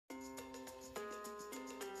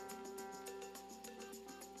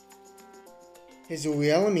His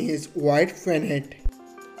real name is Wyatt Bennett.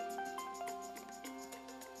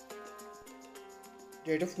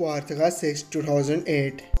 Date of birth August 6,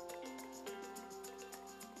 2008.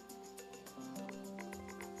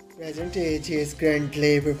 Present age he is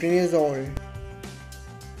currently 15 years old.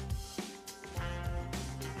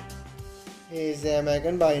 He is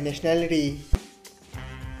American by nationality.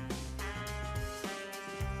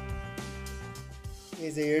 He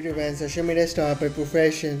is a YouTube and social media star by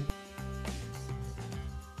profession.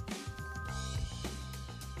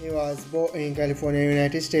 He was born in California,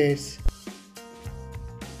 United States.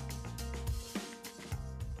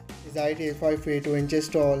 His height is 5 feet 2 inches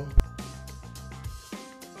tall.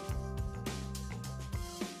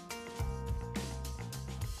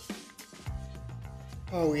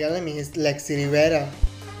 Her real name is Lexi Rivera.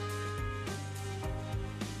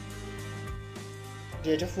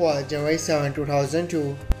 Date of birth January 7,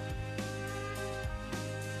 2002.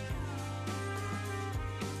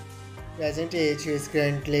 Present age she is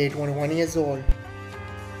currently 21 years old.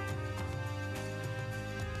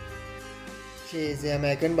 She is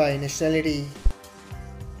American by nationality.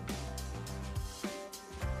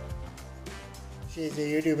 She is a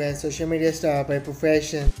YouTube and social media star by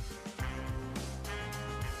profession.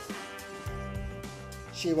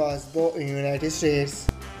 She was born in the United States.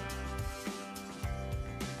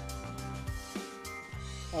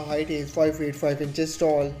 Her height is 5 feet 5 inches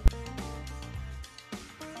tall.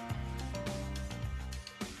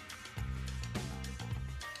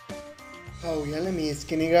 Her real name is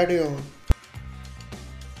Kinigra Deon.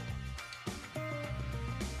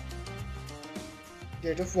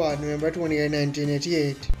 Date of birth November 28,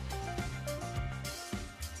 1988.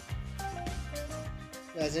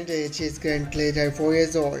 Present age she is currently 34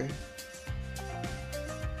 years old.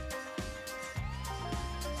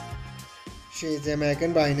 She is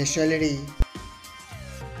American by nationality.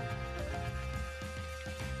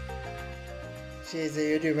 She is a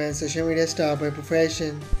YouTube and social media star by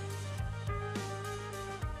profession.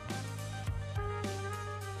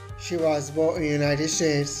 She was born in the United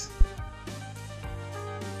States.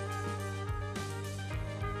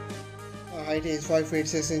 Her height is 5 feet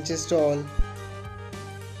 6 inches tall.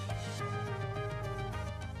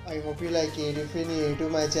 I hope you like it. If you're new to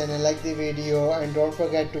my channel, like the video and don't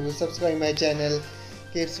forget to subscribe my channel.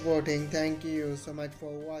 Keep supporting. Thank you so much for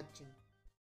watching.